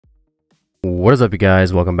What is up, you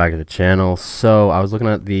guys? Welcome back to the channel. So I was looking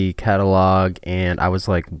at the catalog and I was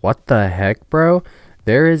like, what the heck, bro?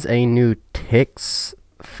 There is a new Tix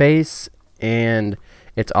face and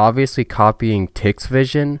it's obviously copying Tix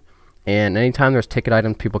vision, and anytime there's ticket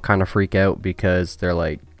items, people kind of freak out because they're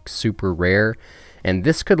like super rare, and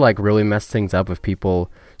this could like really mess things up if people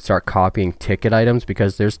start copying ticket items,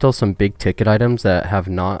 because there's still some big ticket items that have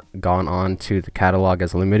not gone on to the catalog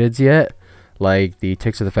as limiteds yet, like the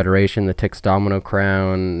Tix of the Federation, the Tix Domino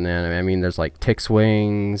Crown, and I mean there's like Tix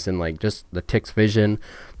Wings and like just the Tix Vision.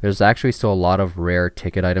 There's actually still a lot of rare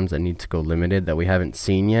ticket items that need to go limited that we haven't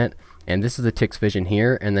seen yet. And this is the Tix Vision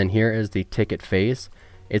here, and then here is the ticket face.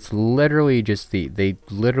 It's literally just they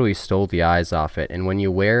literally stole the eyes off it, and when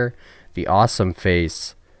you wear the awesome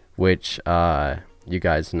face, which you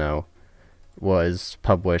guys know was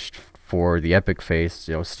published for the epic face,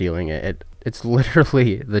 you know, stealing it's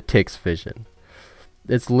literally the Tix Vision.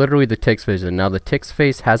 It's literally the Tix Vision. Now the Tix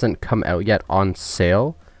face hasn't come out yet on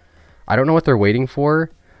sale. I don't know what they're waiting for,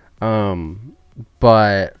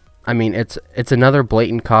 but I mean it's another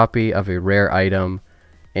blatant copy of a rare item,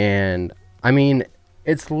 and I mean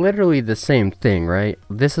it's literally the same thing, right?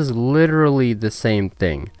 This is literally the same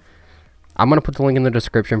thing. I'm gonna put the link in the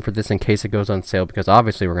description for this in case it goes on sale, because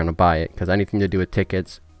obviously we're gonna buy it, because anything to do with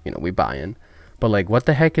tickets, you know, we buyin'. But like, what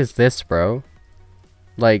the heck is this, bro?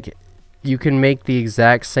 Like, you can make the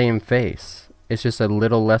exact same face. It's just a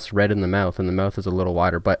little less red in the mouth, and the mouth is a little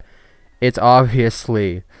wider, but it's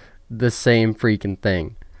obviously the same freaking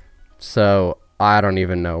thing. So I don't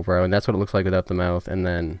even know, bro. And that's what it looks like without the mouth. And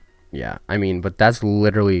then yeah, I mean, but that's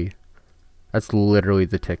literally the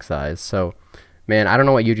Tix eyes. So man, I don't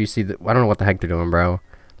know what UGC I don't know what the heck they're doing, bro.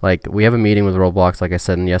 Like, we have a meeting with Roblox, like I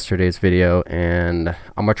said in yesterday's video, and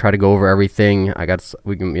I'm gonna try to go over everything.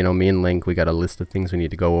 We can, you know, me and Link, we got a list of things we need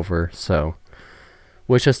to go over. So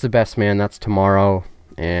wish us the best, man. That's tomorrow.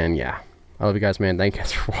 And yeah, I love you guys, man. Thank you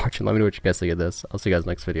guys for watching. Let me know what you guys think of this. I'll see you guys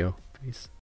next video. Peace.